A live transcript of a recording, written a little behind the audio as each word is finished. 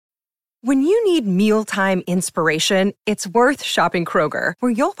When you need mealtime inspiration, it's worth shopping Kroger,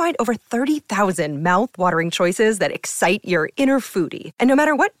 where you'll find over 30,000 mouth-watering choices that excite your inner foodie. And no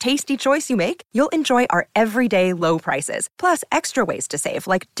matter what tasty choice you make, you'll enjoy our everyday low prices, plus extra ways to save,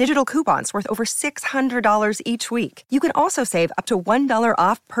 like digital coupons worth over $600 each week. You can also save up to $1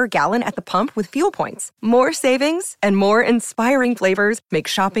 off per gallon at the pump with fuel points. More savings and more inspiring flavors make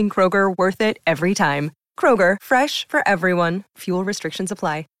shopping Kroger worth it every time. Kroger, fresh for everyone. Fuel restrictions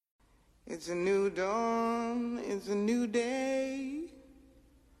apply. It's a new dawn, it's a new day.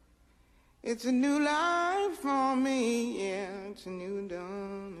 It's a new life for me, yeah. It's a new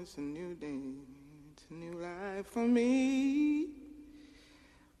dawn, it's a new day. It's a new life for me.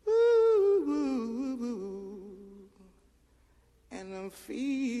 Ooh, ooh, ooh. And I'm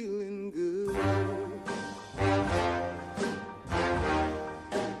feeling good.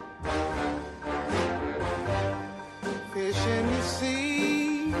 Fish in the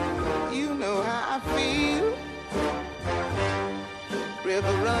sea, you know how I feel.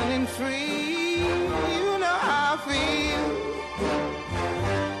 River running free, you know how I feel.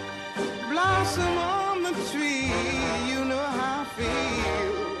 Blossom on the tree, you know how I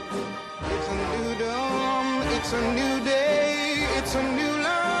feel. It's a new dawn, it's a new day, it's a new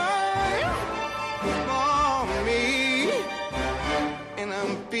life for me. And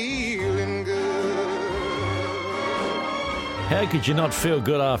I'm feeling good. How could you not feel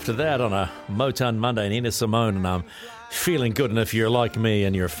good after that on a Motown Monday? Nina Simone, and I'm feeling good. And if you're like me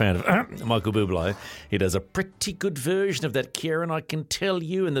and you're a fan of Michael Bublé, he does a pretty good version of that, Kieran, I can tell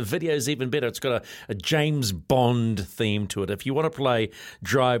you. And the video's even better. It's got a James Bond theme to it. If you want to play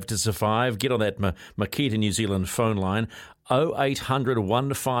Drive to Survive, get on that Makita New Zealand phone line. 0800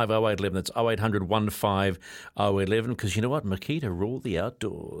 150 0811. That's 0800 150 0811. Because you know what? Makita rule the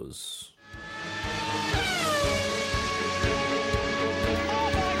outdoors.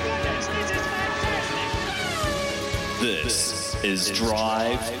 This is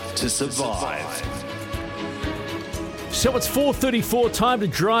Drive to Survive. So it's 4:34, time to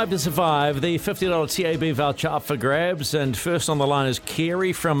Drive to Survive. The $50 TAB voucher up for grabs. And first on the line is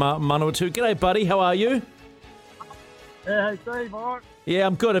Kerry from Manawatu. G'day, buddy. How are you? Hey, Steve, all right? Yeah,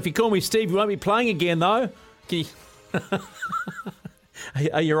 I'm good. If you call me Steve, you won't be playing again, though. Can you...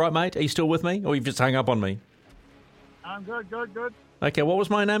 Are you all right, mate? Are you still with me? Or you've just hung up on me? I'm good. Okay, what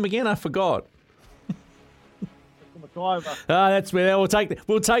was my name again? I forgot. McIver. That's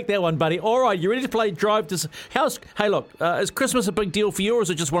we'll take that one, buddy. All right, you ready to play Drive to? Hey, look, is Christmas a big deal for you, or is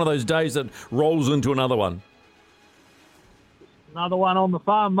it just one of those days that rolls into another one? Another one on the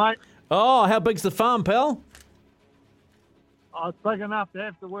farm, mate. Oh, how big's the farm, pal? Oh, it's big enough to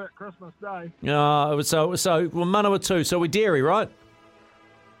have to work Christmas Day. So Manawatu. So we dairy, right?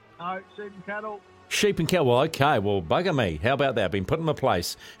 No, sheep and cattle. Sheep and cattle. Well, okay. Well, bugger me. How about that? Been put in my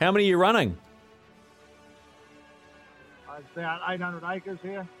place. How many are you running? It's about 800 acres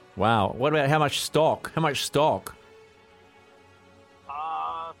here. Wow. What about how much stock? 3,000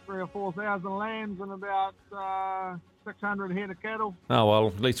 or 4,000 lambs and about 600 head of cattle. Oh, well,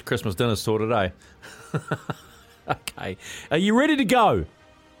 at least Christmas dinner's sorted, eh? Okay. Are you ready to go?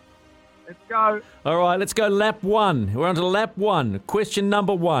 Let's go. All right, let's go lap one. We're on to lap one. Question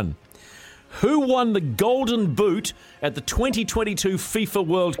number one. Who won the Golden Boot at the 2022 FIFA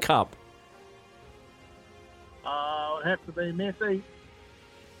World Cup? It has to be Messi.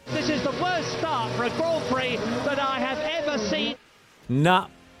 This is the worst start for a Grand Prix that I have ever seen. Nah,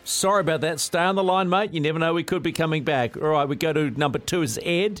 sorry about that. Stay on the line, mate. You never know, we could be coming back. All right, we go to number two. Is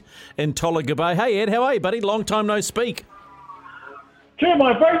Ed in Tolaga Bay. Hey, Ed, how are you, buddy? Long time no speak. Sure,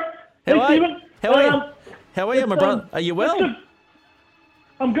 my bro. Hey, Stephen. How are you? How are you, my brother? Are you well?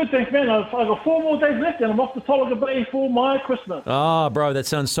 I'm good, thanks, man. I've got 4 more days left, and I'm off to Tolaga Bay for my Christmas. Ah, bro, that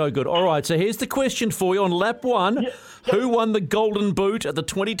sounds so good. All right, so here's the question for you on lap one. Yep. Who won the Golden Boot at the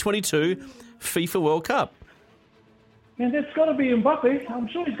 2022 FIFA World Cup? Man, that's got to be Mbappe. I'm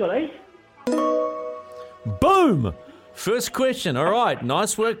sure he's got 8. Boom! First question. All right,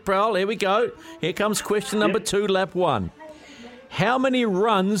 nice work, pal. Here we go. Here comes question number two, lap one. How many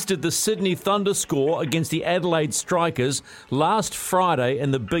runs did the Sydney Thunder score against the Adelaide Strikers last Friday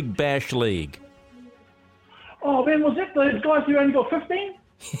in the Big Bash League? Oh, man, was it those guys who only got 15?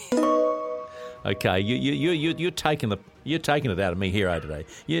 Okay, you're taking it out of me here today.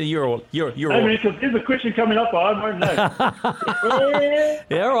 You're all. I mean, there's a question coming up, I won't know.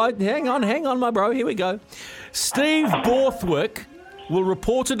 Yeah, all right, hang on, my bro. Here we go. Steve Borthwick will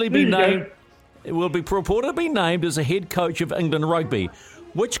reportedly be named. It will be reported to be named as a head coach of England Rugby.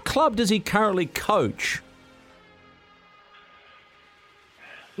 Which club does he currently coach?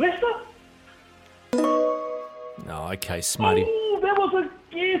 Leicester? Oh, okay, smarty. Oh, that was a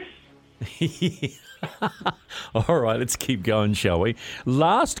guess. All right, let's keep going, shall we?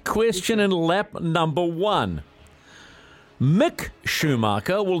 Last question in lap number 1. Mick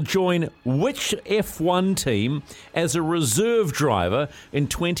Schumacher will join which F1 team as a reserve driver in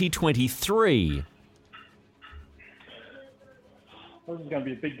 2023? This is going to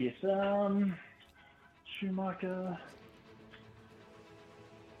be a big guess. Schumacher.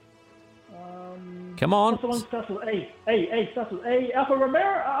 Come on. What's the one that starts with A? A starts with A. Alfa Romeo?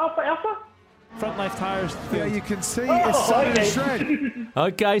 Alpha? Front left tyres. Yeah, you can see it's starting to shred.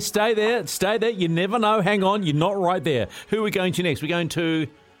 Okay, stay there. Stay there. You never know. Hang on. You're not right there. Who are we going to next? We're going to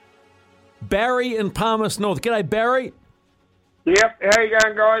Barry in Palmerston North. G'day, Barry. Yep, how you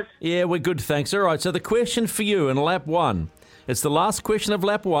going, guys? Yeah, we're good, thanks. All right, so the question for you in lap 1. It's the last question of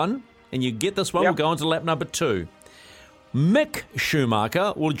lap 1, and you get this one. Yep. We'll go on to lap number 2. Mick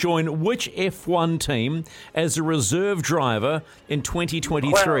Schumacher will join which F1 team as a reserve driver in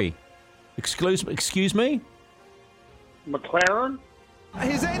 2023? Excuse me? McLaren?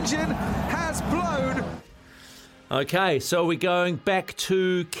 His engine has blown. Okay, so we're going back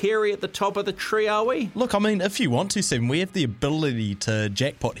to Kerry at the top of the tree, are we? Look, I mean, if you want to, Stephen, we have the ability to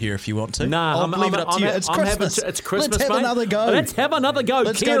jackpot here if you want to. Nah, I'll leave it up to you. It's Christmas. It's Christmas, Let's have mate. another go. Let's have another go,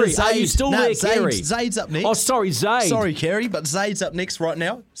 Let's Kerry. go to Zaid. Are you still there, Kerry? Zaid's up next. Oh, sorry, Zaid. Sorry, Kerry, but Zaid's up next right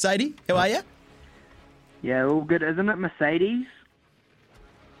now. Zadie, how are you? Yeah, all good, isn't it, Mercedes?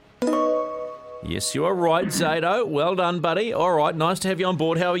 Yes, you are right, Zado. Well done, buddy. All right, nice to have you on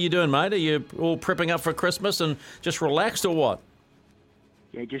board. How are you doing, mate? Are you all prepping up for Christmas and just relaxed or what?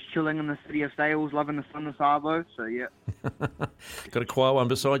 Yeah, just chilling in the city of Sales, loving the sun this arvo, so yeah. Got a quiet one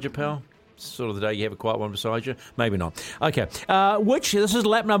beside you, pal? Sort of the day you have a quiet one beside you? Maybe not. Okay, this is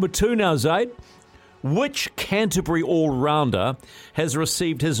lap number 2 now, Zaid. Which Canterbury all-rounder has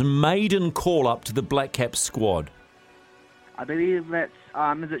received his maiden call-up to the Black Caps squad? I believe that's,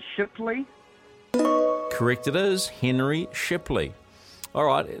 is it Shipley? Correct it is, Henry Shipley. All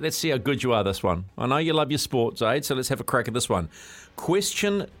right, let's see how good you are this one. I know you love your sports, Aid, so let's have a crack at this one.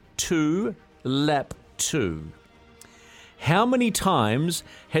 Question 2, lap 2. How many times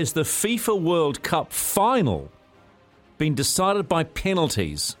has the FIFA World Cup final been decided by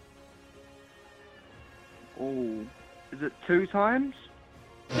penalties? Oh, is it 2 times?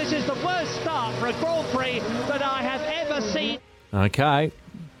 This is the worst start for a Grand Prix that I have ever seen. Okay,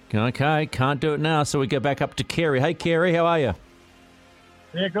 can't do it now, so we go back up to Kerry. Hey, Kerry, how are you?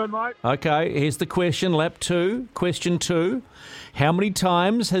 Yeah, good, mate. Okay, here's the question, lap 2. Question 2. How many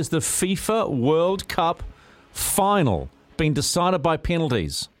times has the FIFA World Cup final been decided by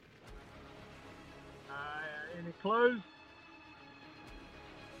penalties? Any clues?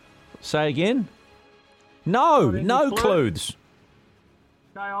 Say again? No clues.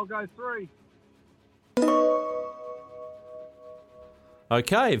 Okay, I'll go 3.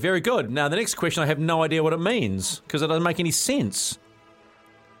 Okay, very good. Now, the next question, I have no idea what it means because it doesn't make any sense.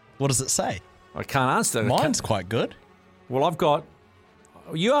 What does it say? I can't answer that. Mine's quite good. Well, I've got...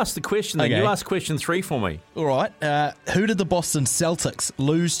 You asked the question, then. Okay. You asked question 3 for me. All right. Who did the Boston Celtics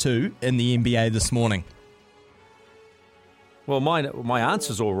lose to in the NBA this morning? Well, my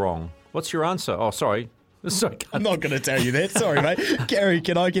answer's all wrong. What's your answer? Oh, sorry. I'm not going to tell you that. Sorry, mate. Gary,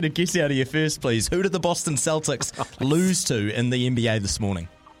 can I get a guess out of you first, please? Who did the Boston Celtics lose to in the NBA this morning?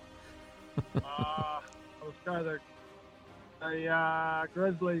 Let's go the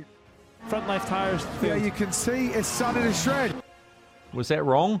Grizzlies. Front left tyres. Yeah, you can see it's starting to shred. Was that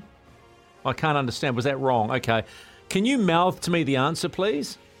wrong? I can't understand. Was that wrong? Okay. Can you mouth to me the answer,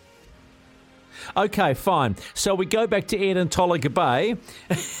 please? Okay, fine. So we go back to Ed and Tolaga Bay.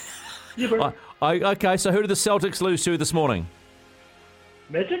 Okay, so who did the Celtics lose to this morning?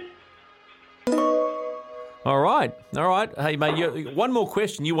 Magic? All right. Hey, mate, one more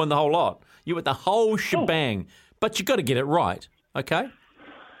question. You won the whole lot. You won the whole shebang. But you got to get it right, okay?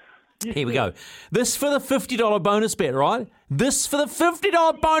 Here we go. This for the $50 bonus bet, right? This for the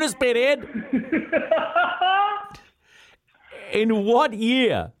 $50 bonus bet, Ed. In what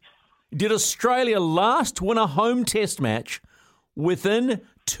year did Australia last win a home test match within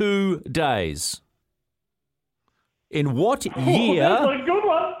 2 days? In what year? That's a good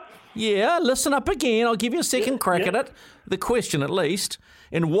one. Yeah, listen up again. I'll give you a second crack at it. The question, at least.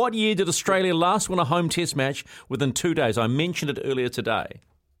 In what year did Australia last win a home test match within 2 days? I mentioned it earlier today.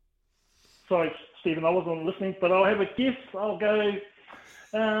 Sorry, Stephen, I wasn't listening, but I'll have a guess. I'll go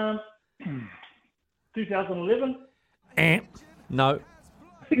 2011. No.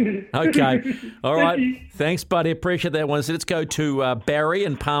 Okay. All right. Thanks, buddy. Appreciate that one. So let's go to Barry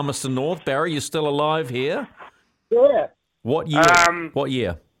in Palmerston North. Barry, you're still alive here? Yeah. What year? What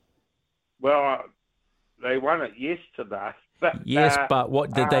year? Well, they won it yesterday. But, Yes, but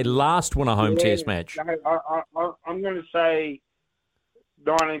what did they last win a home Test match? I'm going to say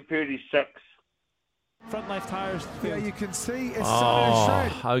 1936. Front left tires. Yeah, you can see it's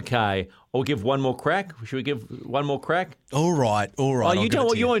Oh, okay. I'll give one more crack. Should we give one more crack? All right. Oh, I'll you give it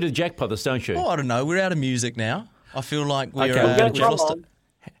to you want to do jackpot this, don't you? Oh, I don't know. We're out of music now. I feel like we're Okay, we've lost it.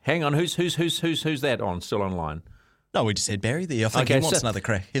 Hang on, who's that on? Still online? No, we just had Barry there. I think Okay, he wants so- another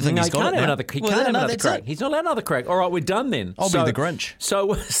crack. I think No, he's he got can't it have now. another. He Well, can't have no, another that's crack. it. He's not allowed another crack. All right, we're done then. I'll be the Grinch.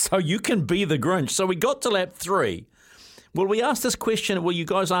 So you can be the Grinch. So we got to lap 3. Will we ask this question? Will you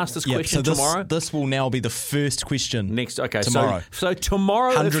guys ask this question so tomorrow? This will now be the first question. Next, okay, tomorrow. So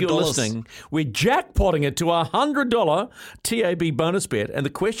tomorrow, if you're $100. listening, we're jackpotting it to a $100 TAB bonus bet. And the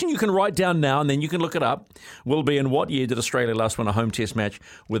question you can write down now, and then you can look it up, will be in what year did Australia last win a home Test match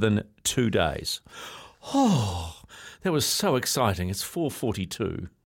within 2 days? Oh, that was so exciting. It's 4:42.